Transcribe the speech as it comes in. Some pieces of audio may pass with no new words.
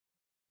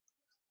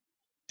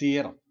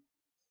Theorem.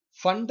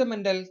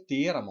 Fundamental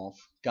Theorem of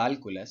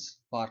Calculus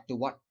Part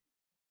 1.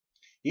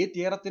 ഈ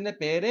തിയറത്തിന്റെ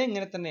പേര്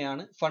ഇങ്ങനെ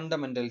തന്നെയാണ്,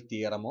 fundamental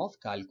theorem of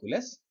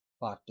calculus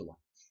part 1.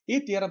 ഈ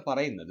തിയറം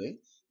പറയുന്നത്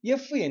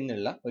എഫ്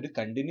എന്നുള്ള ഒരു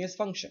continuous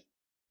function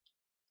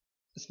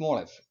small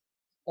F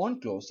on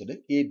closed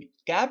A B,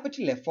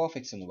 capital F of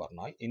X എന്ന്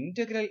പറഞ്ഞാൽ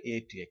integral A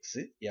to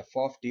X F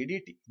of T D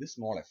T, ഇത്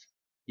small F,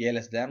 A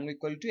less than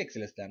equal to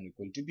X less than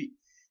equal to B.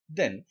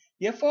 Then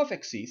f of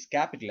x is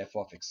capital F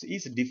of x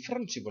is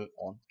differentiable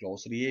on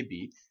closed AB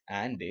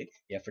and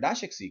f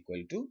dash x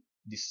equal to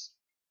this.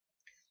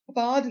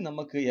 അപ്പോൾ ആദ്യം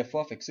നമുക്ക് F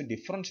of X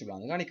differentiable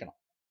ആണെന്ന് കാണിക്കണം.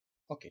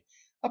 Okay,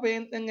 അപ്പൊ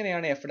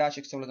എങ്ങനെയാണ് F dash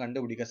X നമ്മൾ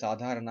കണ്ടുപിടിക്കുക?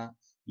 സാധാരണ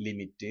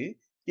limit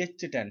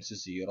H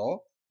tense 0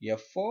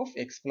 F of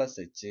X plus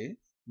H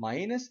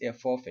minus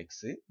F of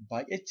X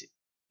by H,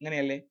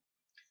 അങ്ങനെയല്ലേ?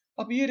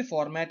 അപ്പൊ ഈ ഒരു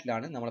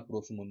ഫോർമാറ്റിലാണ് നമ്മളെ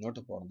പ്രൂഫ് മുന്നോട്ട്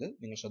പോകുന്നത്,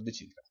 നിങ്ങൾ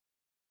ശ്രദ്ധിച്ചിരിക്കണം.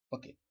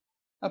 ഓക്കെ,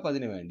 അപ്പൊ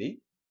അതിനു വേണ്ടി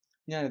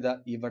ഞാനിതാ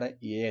ഇവിടെ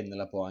എ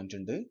എന്നുള്ള പോയിന്റ്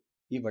ഉണ്ട്,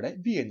 ഇവിടെ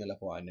ബി എന്നുള്ള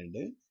പോയിന്റ് ഉണ്ട്.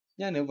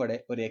 ഞാൻ ഇവിടെ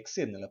ഒരു എക്സ്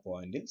എന്നുള്ള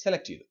പോയിന്റ്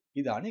സെലക്ട് ചെയ്തു,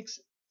 ഇതാണ്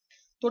എക്സ്.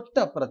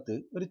 തൊട്ടപ്പുറത്ത്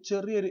ഒരു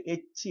ചെറിയൊരു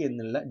എച്ച്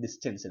എന്നുള്ള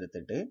ഡിസ്റ്റൻസ്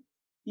എടുത്തിട്ട്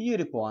ഈ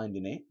ഒരു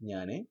പോയിന്റിനെ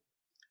ഞാൻ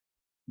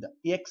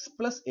എക്സ്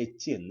പ്ലസ്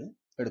എച്ച് എന്ന്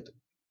എടുത്തു.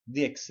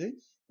 ഇത് എക്സ്,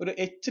 ഒരു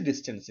എച്ച്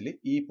ഡിസ്റ്റൻസിൽ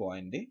ഈ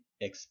point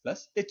X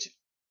plus H.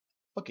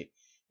 Okay,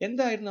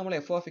 എന്തായിരുന്നു നമ്മൾ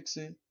F of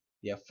X?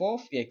 F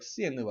of X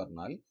എന്ന്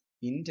പറഞ്ഞാൽ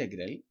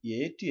integral A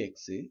to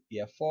X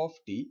F of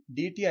T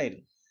D T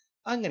ആയിരുന്നു.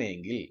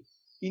 അങ്ങനെയെങ്കിൽ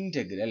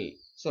integral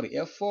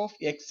F of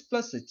X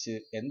plus H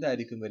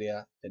എന്തായിരിക്കും വരിക?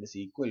 That is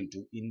equal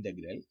to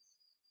integral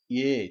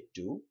A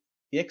to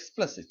X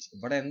plus H.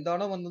 ഇവിടെ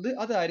എന്താണോ വന്നത്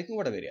അതായിരിക്കും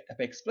ഇവിടെ വരിക.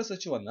 അപ്പൊ എക്സ് പ്ലസ്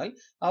എച്ച് വന്നാൽ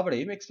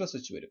അവിടെയും എക്സ് പ്ലസ്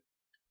എച്ച് വരും,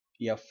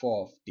 F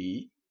of T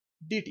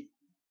D T.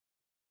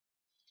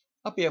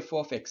 അപ്പൊ എഫ്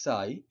ഓഫ് എക്സ്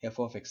ആയി,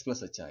 F of X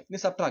plus H ആയി.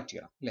 ഇനി സബ്ട്രാക്ട്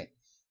ചെയ്യണം അല്ലെ?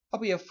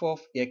 അപ്പൊ F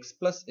of X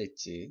plus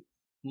H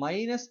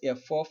minus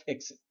F of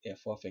X,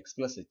 F of X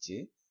plus H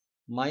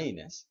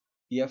minus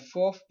F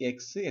of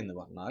X എന്ന്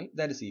പറഞ്ഞാൽ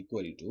that is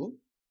equal to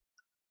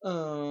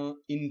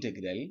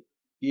integral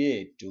A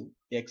to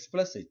X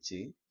plus H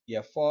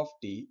F of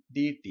T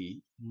D T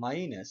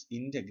minus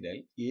integral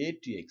A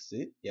to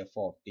X F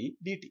of T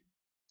D T.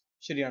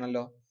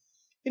 ശരിയാണല്ലോ?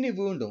 ഇനി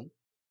വീണ്ടും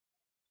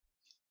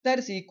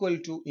that is equal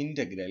to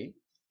integral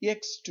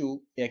X to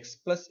X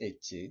plus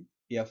H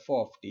F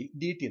of T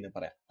D T എന്ന്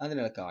പറയാം.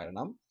 അതിനുള്ള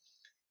കാരണം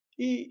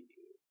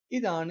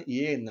ഇതാണ്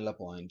A എന്നുള്ള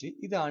point,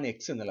 ഇതാണ്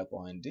എക്സ് എന്നുള്ള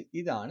പോയിന്റ്,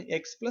 ഇതാണ്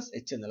എക്സ് പ്ലസ്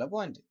എച്ച് എന്നുള്ള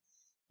പോയിന്റ്.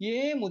 എ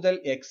മുതൽ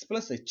എക്സ്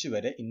പ്ലസ് എച്ച്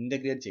വരെ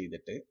ഇന്റഗ്രേറ്റ്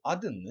ചെയ്തിട്ട്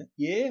അതിന്ന്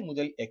എ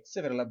മുതൽ എക്സ്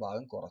വരെയുള്ള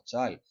ഭാഗം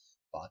കുറച്ചാൽ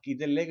ബാക്കി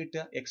ഇതല്ലേ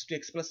കിട്ടുക? X to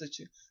X plus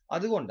H.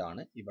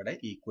 അതുകൊണ്ടാണ് ഇവിടെ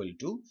equal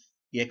to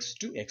X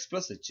to X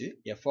plus H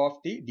F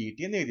of T D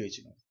T എന്ന് എഴുതി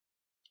വെച്ചിട്ടുണ്ട്.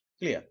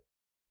 ക്ലിയർ?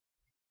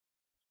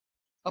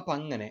 അപ്പൊ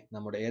അങ്ങനെ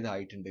നമ്മുടെ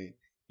ഏതായിട്ടുണ്ട്?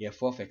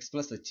 F of X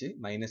plus H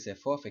minus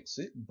F of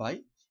X by,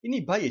 ഇനി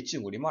ബൈ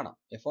എച്ചും കൂടി വേണം.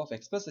 F of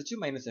X plus H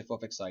minus F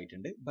of X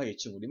ആയിട്ടുണ്ട്, ബൈ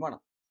എച്ചും കൂടി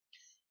വേണം.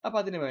 അപ്പൊ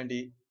അതിനു വേണ്ടി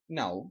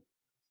now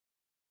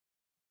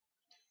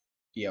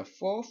F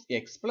of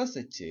X plus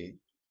H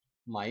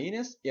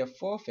minus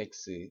F of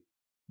X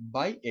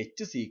by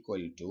H is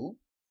equal to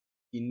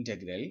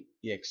integral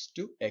X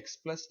to X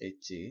plus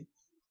H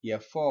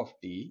F of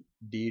T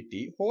D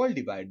T whole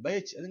divide by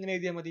H. അതിങ്ങനെ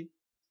എഴുതിയാൽ മതി,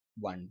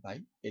 1 by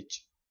H.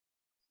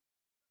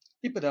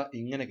 ഇപ്പൊ ഇതാ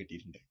ഇങ്ങനെ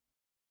കിട്ടിയിട്ടുണ്ട്.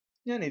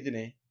 ഞാൻ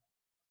ഇതിനെ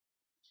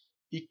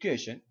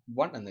equation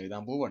 1 എന്ന്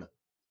എഴുതാൻ പോവാണ്.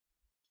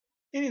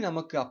 ഇനി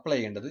നമുക്ക് അപ്ലൈ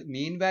ചെയ്യേണ്ടത്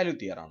മീൻ വാല്യൂ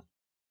തിയർ ആണ്.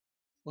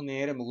 അപ്പോൾ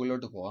നേരെ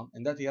മുകളിലോട്ട് പോവാം.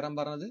 എന്താ തിയറം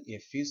പറഞ്ഞത്?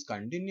 F is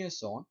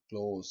continuous on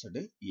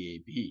closed A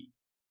B.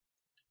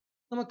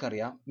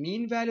 നമുക്കറിയാം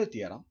മീൻ വാല്യൂ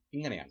തിയറം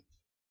ഇങ്ങനെയാണ്.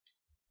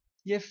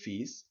 F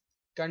is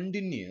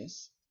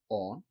continuous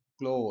on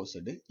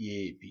closed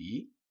A B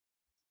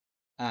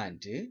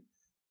and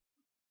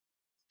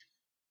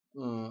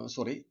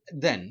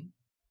then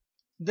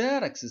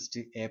there exists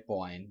a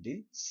point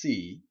C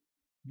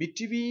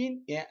between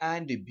A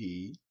and B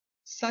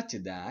such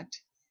that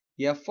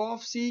f of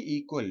C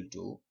equal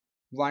to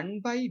 1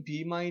 by B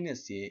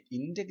minus A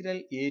integral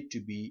A to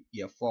B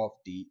f of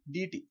T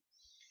dt.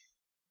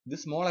 ഇത്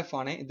small F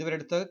ആണ്, ഇതുവരെ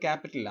എടുത്തത്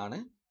capital ആണ്.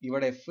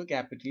 ഇവിടെ F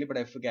capital,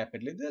 ഇവിടെ F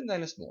capital, ഇത്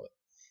എന്തായാലും small.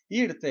 ഈ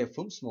എടുത്ത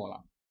എഫും സ്മോൾ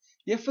ആണ്.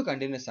 എഫ്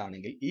കണ്ടിന്യൂസ്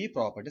ആണെങ്കിൽ ഈ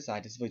പ്രോപ്പർട്ടി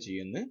സാറ്റിസ്ഫൈ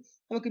ചെയ്യുമെന്ന്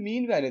നമുക്ക്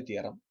മീൻ വാല്യൂ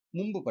തിയറം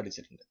മുമ്പ്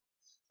പഠിച്ചിട്ടുണ്ട്.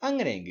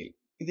 അങ്ങനെയെങ്കിൽ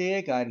ഇതേ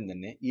കാര്യം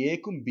തന്നെ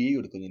എക്കും ബി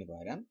എടുക്കുന്നതിന്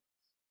പകരം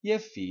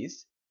F is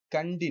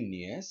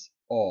continuous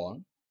on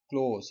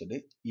closed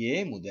A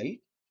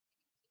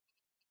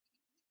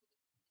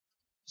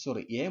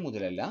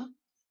മുതലല്ല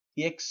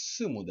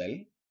X മുതൽ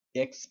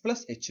എക്സ്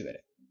പ്ലസ് എച്ച്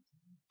വരെ.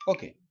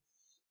 ഓക്കെ,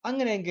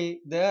 അങ്ങനെയെങ്കിൽ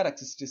there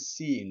exists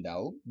C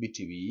ഉണ്ടാവും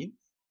between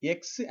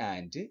X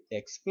and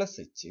X plus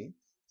H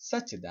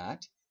such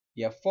that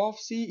f of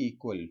C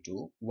equal to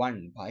 1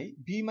 by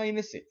B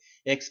minus A.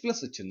 x plus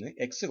h എന്ന്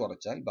x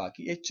കുറച്ചാൽ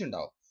ബാക്കി h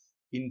ഉണ്ടാവും.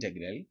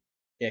 Integral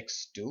x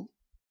to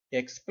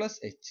x plus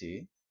h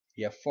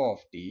f of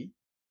t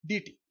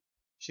dt.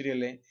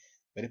 ശരിയല്ലേ?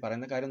 ഇവർ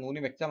പറയുന്ന കാര്യം നൂനി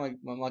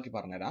വ്യക്തമാക്കി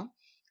പറഞ്ഞുതരാം.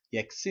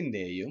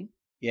 എക്സിന്റെയും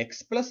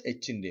എക്സ് പ്ലസ്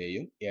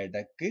എച്ചിന്റെയും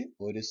ഇടക്ക്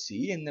ഒരു സി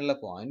എന്നുള്ള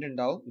പോയിന്റ്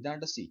ഉണ്ടാവും.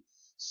 ഇതാണ് സി.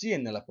 സി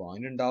എന്നുള്ള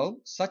പോയിന്റ് ഉണ്ടാവും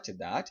such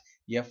that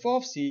F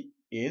of C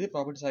ഏത്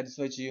പ്രോപ്പർട്ടി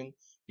സാറ്റിസ്ഫൈ ചെയ്യും?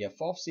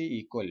 F of C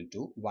equal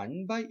to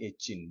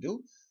 1/h into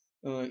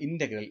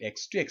integral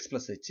X to X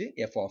plus H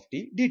F of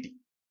T D T.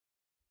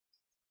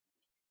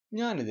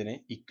 ഞാനിതിനെ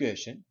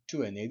equation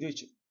 2 എന്ന് എഴുതി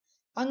വെച്ചു.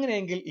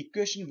 അങ്ങനെയെങ്കിൽ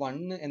ഇക്വേഷൻ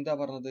 1 എന്താ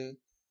പറഞ്ഞത്?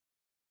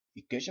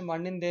 ഇക്വേഷൻ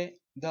 1ന്റെ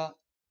ഇതാ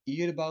ഈ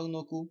ഒരു ഭാഗം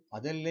നോക്കൂ,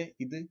 അതല്ലേ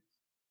ഇത്.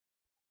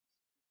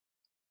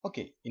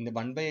 Okay, in the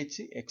 1/h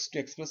x to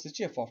x plus h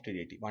f of t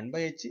dt.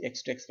 1/h x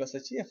to x plus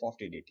h f of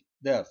t dt.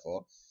 Therefore,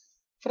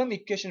 from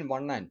equation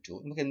 1 and 2,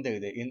 നമുക്ക് എന്ത്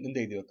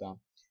എഴുതി വെക്കാം?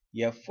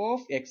 f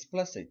of x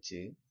plus h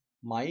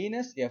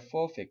minus f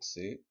of x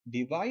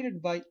divided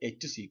by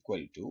h is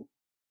equal to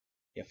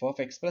f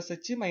of x plus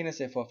h minus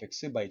f of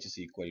x by h is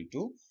equal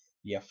to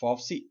f of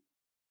c.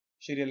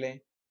 ശരിയല്ലേ?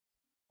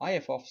 ആ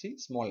f of c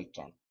small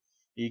letter ആണ്,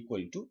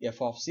 equal to f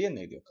of c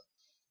എന്ന് എഴുതി വെക്കാം.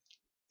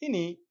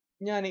 ഇനി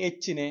ഞാൻ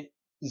h നെ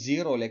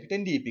 0ലേക്ക്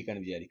tend ചെയ്യിപ്പിക്കാണ്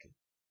വിചാരിക്കുന്നത്.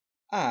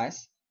 As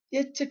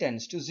h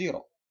tends to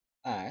 0,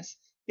 as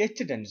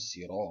h tends to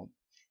 0,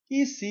 ഈ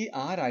c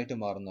ആരായിട്ട്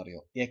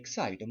മാറുന്നറിയോ? x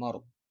ആയിട്ട്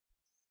മാറും.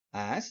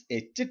 As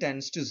h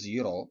tends to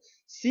 0,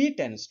 c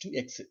tends to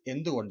x.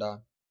 എന്തുകൊണ്ടാ?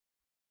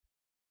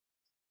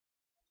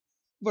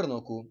 ഇവിടെ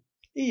നോക്കൂ,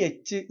 ഈ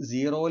h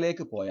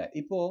 0ലേക്ക് പോയാൽ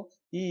ഇപ്പോ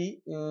ഈ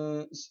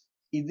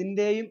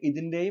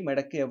ഇതിന്റെയും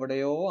ഇടയ്ക്ക്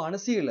എവിടെയോ ആണ്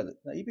c ഉള്ളത്.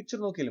 ഈ പിക്ചർ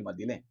നോക്കിയാലും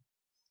മതി അല്ലേ?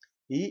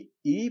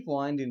 ഈ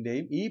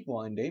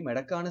പോയിന്റിന്റെയും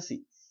ഇടക്കാണ് സി.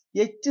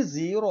 h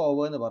 0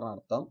 ഓവർ എന്ന് പറഞ്ഞ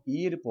അർത്ഥം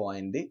ഈ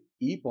പോയിന്റ്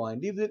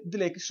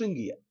ഇതിലേക്ക് ഷ്രിങ്ക്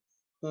ചെയ്യുക.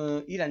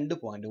 ഈ രണ്ട്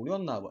പോയിന്റും കൂടി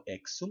ഒന്നാവുക.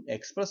 എക്സും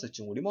എക്സ് പ്ലസ്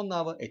എച്ചും കൂടി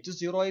ഒന്നാവുക. h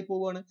 0 ആയി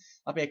പോവുകയാണ്.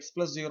 അപ്പൊ എക്സ്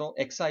പ്ലസ് 0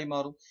 എക്സ് ആയി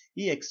മാറും.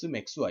 ഈ എക്സും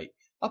എക്സും ആയി.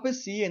 അപ്പൊ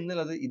സി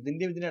എന്നുള്ളത്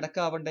ഇതിന്റെ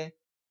ഇടക്കാവണ്ടേ?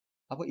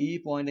 അപ്പൊ ഈ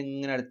പോയിന്റ്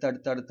ഇങ്ങനെ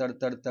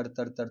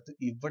അടുത്തടുത്ത്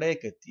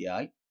ഇവിടേക്ക്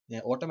എത്തിയാൽ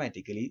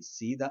ഓട്ടോമാറ്റിക്കലി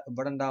സി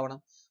ഇവിടെ ഉണ്ടാവണം.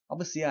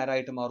 അപ്പൊ സി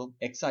ആരായിട്ട് മാറും?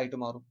 എക്സ് ആയിട്ട്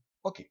മാറും.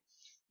 Okay,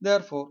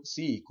 therefore c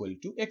equal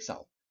to x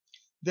ആവും.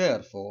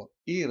 therefore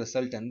ഈ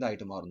റിസൾട്ട്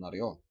എന്തായിട്ട് മാറും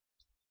അറിയോ?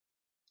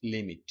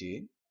 Limit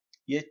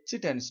h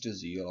tends to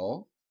 0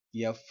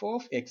 f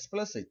of x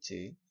plus h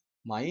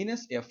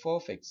minus f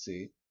of x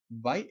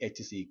by h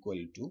is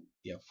equal to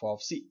f of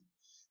c.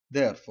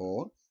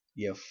 therefore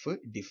f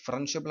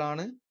differentiable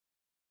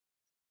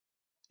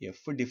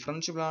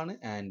ആണ്,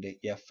 and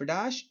f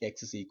dash x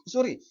is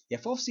equal,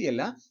 f of c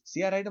അല്ല, c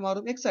ആരായിട്ട്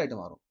മാറും? x ആയിട്ട്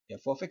മാറും.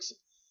 f of x,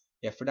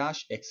 f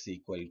dash x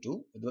equal to,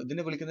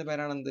 ഇതിനെ വിളിക്കുന്ന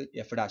പേരാണ് എന്ത്?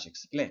 f dash x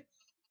അല്ലേ?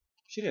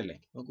 ശരിയല്ലേ?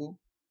 നോക്കൂ,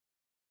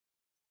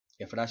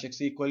 f dash x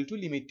equal to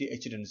limit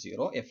h tends to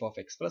 0 f of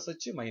x plus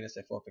h minus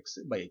f of x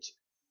by h.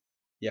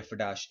 f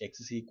dash x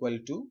is equal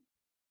to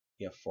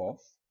f of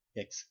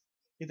x.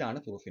 ഇതാണ്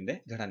പ്രൂഫിന്റെ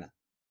ഘടന.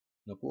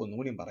 നോക്കൂ,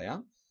 ഒന്നുകൂടിയും പറയാം.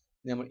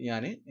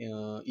 ഞാൻ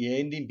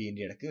എൻ്റെയും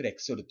ബിൻ്റെയും ഇടയ്ക്ക് ഒരു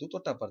എക്സ് എടുത്തു,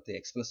 തൊട്ടപ്പുറത്ത്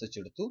എക്സ് പ്ലസ് എച്ച്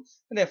എടുത്തു,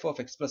 എന്നിട്ട് F of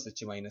X plus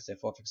H minus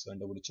F of X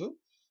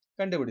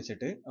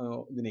കണ്ടുപിടിച്ചിട്ട്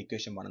ഇതിന്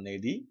ഇക്വേഷൻ 1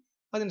 എഴുതി.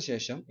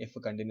 അതിനുശേഷം എഫ്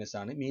കണ്ടിന്യൂസ്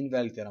ആണ്, മീൻ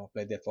വാല്യൂ തിയറം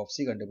അപ്ലൈ ചെയ്ത് എഫ് ഓഫ്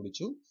സി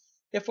കണ്ടുപിടിച്ചു.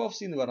 എഫ് ഓഫ്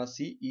സി എന്ന് പറഞ്ഞാൽ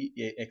സി ഈ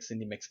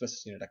എക്സിന്റെയും X plus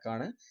എച്ചിന്റെ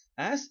ഇടക്കാണ്.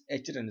 As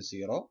H tends to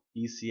 0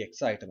 ഈ സി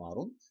എക്സ് ആയിട്ട്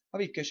മാറും.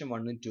 അപ്പൊ ഇക്വേഷൻ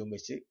 1 ഉം 2 ഉം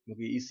വെച്ച്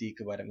നമുക്ക് ഈ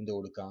സിക്ക് പകരം എന്ത്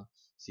കൊടുക്കാം?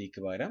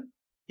 സിക്ക് പകരം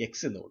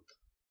എക്സ് എന്ന് കൊടുക്കാം.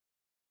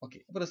 ഓക്കെ,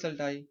 അപ്പൊ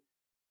റിസൾട്ട് ആയി.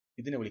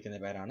 ഇതിനെ വിളിക്കുന്ന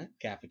പേരാണ്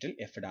capital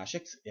F dash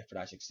X. F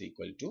dash X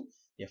equal to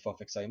F of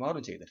X ആയി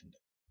മാറും ചെയ്തിട്ടുണ്ട്.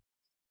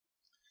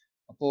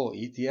 അപ്പോ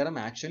ഈ തിയറം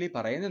ആക്ച്വലി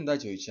പറയുന്നത് എന്താ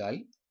ചോദിച്ചാൽ,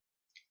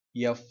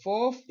 എഫ്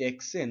ഓഫ്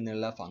എക്സ്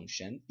എന്നുള്ള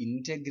function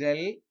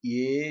integral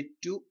A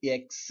to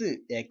X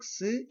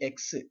X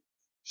X,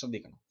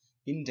 ശ്രദ്ധിക്കണം,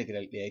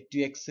 integral A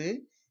to X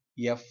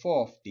F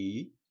of T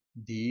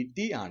D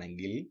T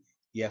ആണെങ്കിൽ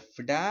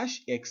എഫ്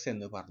ഡാഷ് എക്സ്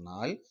എന്ന്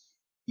പറഞ്ഞാൽ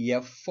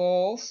എഫ്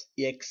ഓഫ്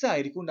എക്സ്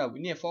ആയിരിക്കും ഉണ്ടാവുക.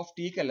 ഇനി എഫ് ഓഫ്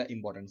ടിക്ക് അല്ല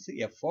ഇമ്പോർട്ടൻസ്,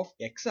 എഫ് ഓഫ്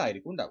എക്സ്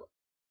ആയിരിക്കും ഉണ്ടാവുക.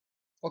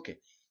 ഓക്കെ,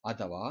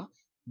 അഥവാ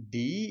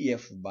D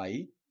F by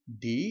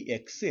D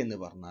X എന്ന്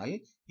പറഞ്ഞാൽ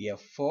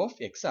എഫ് ഓഫ്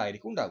എക്സ്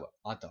ആയിരിക്കും ഉണ്ടാവുക.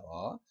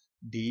 അഥവാ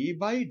D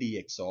by D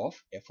X of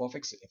F of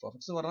X. F of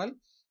X എന്ന് പറഞ്ഞാൽ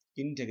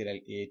integral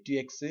A to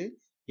X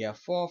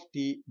F of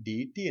T D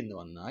T എന്ന്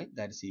വന്നാൽ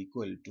that is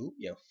equal to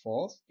F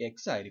of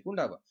X ആയിരിക്കും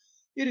ഉണ്ടാവുക.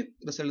 ഈ ഒരു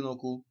റിസൾട്ട്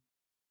നോക്കൂ,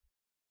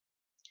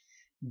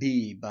 ഡി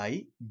ബൈ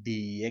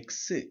ഡി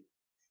എക്സ്.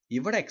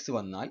 ഇവിടെ എക്സ്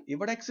വന്നാൽ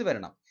ഇവിടെ എക്സ്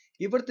വരണം.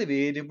 ഇവിടുത്തെ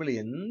വേരിയബിൾ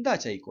എന്താ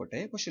ചെയ്യിക്കോട്ടെ,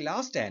 പക്ഷെ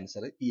ലാസ്റ്റ്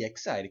ആൻസർ ഈ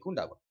എക്സ് ആയിരിക്കും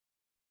ഉണ്ടാവുക.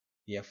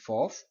 എഫ്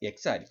ഓഫ്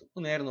എക്സ് ആയിരിക്കും.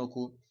 നേരെ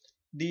നോക്കൂ,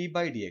 D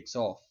by D X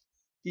of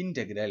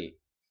integral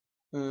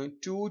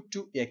 2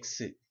 to x.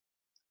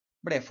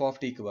 ഇവിടെ എഫ് ഓഫ്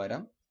ടിക്ക്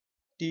പകരം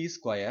ടി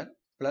സ്ക്വയർ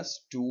പ്ലസ്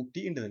 2t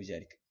ഉണ്ടെന്ന്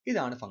വിചാരിക്കും.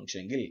 ഇതാണ് ഫംഗ്ഷൻ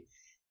എങ്കിൽ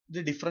ഇത്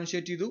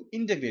ഡിഫറൻഷിയേറ്റ് ചെയ്തു,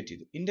 ഇന്റഗ്രേറ്റ്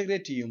ചെയ്തു.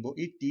 ഇന്റഗ്രേറ്റ് ചെയ്യുമ്പോൾ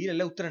ഈ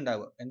ടിയിലല്ല ഉത്തരം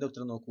ഉണ്ടാവുക. എന്താ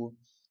ഉത്തരം നോക്കൂ,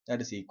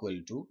 that is equal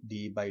to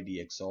D by D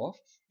X of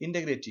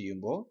integrate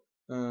ചെയ്യുമ്പോൾ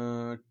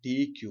T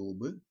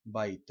cube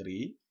by 3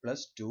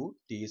 plus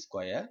 2t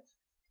square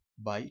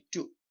by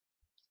 2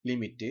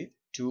 limit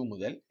 2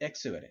 മുതൽ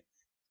x വരെ.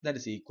 That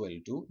is equal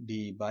to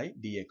D by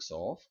D X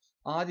of,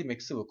 ആദ്യം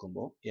എക്സ്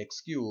വെക്കുമ്പോൾ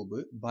എക്സ് ക്യൂബ്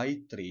ബൈ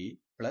 3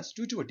 പ്ലസ്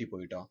 2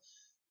 വെട്ടിപ്പോയിട്ടോ,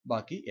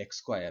 ബാക്കി X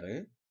square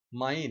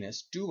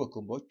minus 2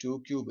 വെക്കുമ്പോൾ 2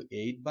 cube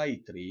 8 by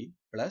 3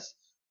 plus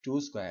 2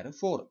 square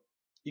 4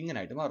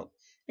 ഇങ്ങനായിട്ട് മാറും.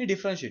 ഇനി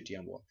differentiate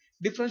ചെയ്യാൻ പോവാം.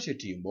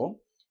 ഡിഫറൻഷിയേറ്റ് ചെയ്യുമ്പോൾ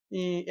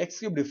ഈ എക്സ്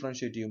ക്യൂബ്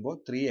ഡിഫറൻഷിയേറ്റ് ചെയ്യുമ്പോൾ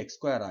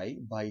 3x² ആയി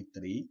ബൈ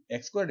 3,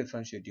 x²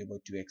 ഡിഫറൻഷിയേറ്റ് ചെയ്യുമ്പോൾ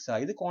 2x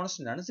ആയി. ഇത്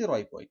കോൺസ്റ്റന്റ് ആണ്, 0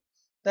 ആയി പോയി.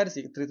 ദാറ്റ്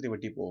ഈസ് 3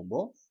 വെട്ടി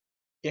പോകുമ്പോൾ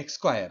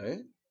x²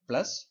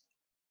 പ്ലസ്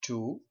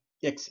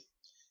 2x.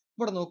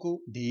 ഇവിടെ നോക്കൂ,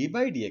 d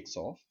by dx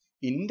of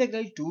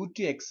integral 2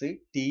 to x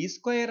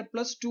t²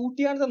 plus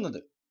 2t ആണ്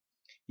തന്നത്.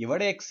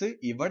 ഇവിടെ x,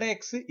 ഇവിടെ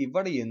x,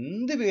 ഇവിടെ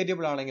എന്ത്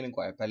വേരിയബിൾ ആണെങ്കിലും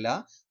കുഴപ്പമില്ല.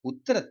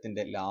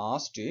 ഉത്തരത്തിന്റെ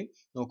ലാസ്റ്റ്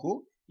നോക്കൂ,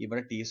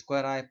 ഇവിടെ t²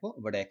 ആയപ്പോൾ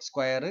ഇവിടെ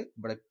x²,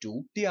 ഇവിടെ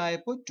 2t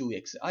ആയപ്പോൾ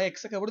 2x. ആ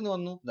x ഒക്കെ എവിടുന്ന്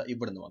വന്നു?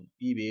 ഇവിടുന്ന് വന്നു.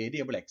 ഈ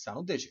വേരിയബിൾ x ആണ്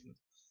ഉദ്ദേശിക്കുന്നത്.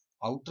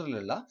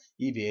 ഔട്ടറിലുള്ള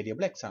ഈ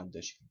വേരിയബിൾ x ആണ്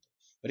ഉദ്ദേശിക്കുന്നത്.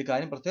 ഒരു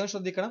കാര്യം പ്രത്യേകം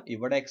ശ്രദ്ധിക്കണം,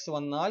 ഇവിടെ x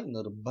വന്നാൽ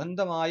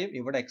നിർബന്ധമായും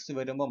ഇവിടെ x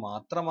വരുമ്പോൾ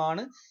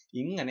മാത്രമാണ്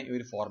ഇങ്ങനെ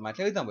ഒരു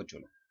ഫോർമാറ്റിൽ എഴുതാൻ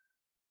പറ്റുള്ളൂ.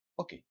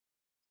 ഓക്കെ.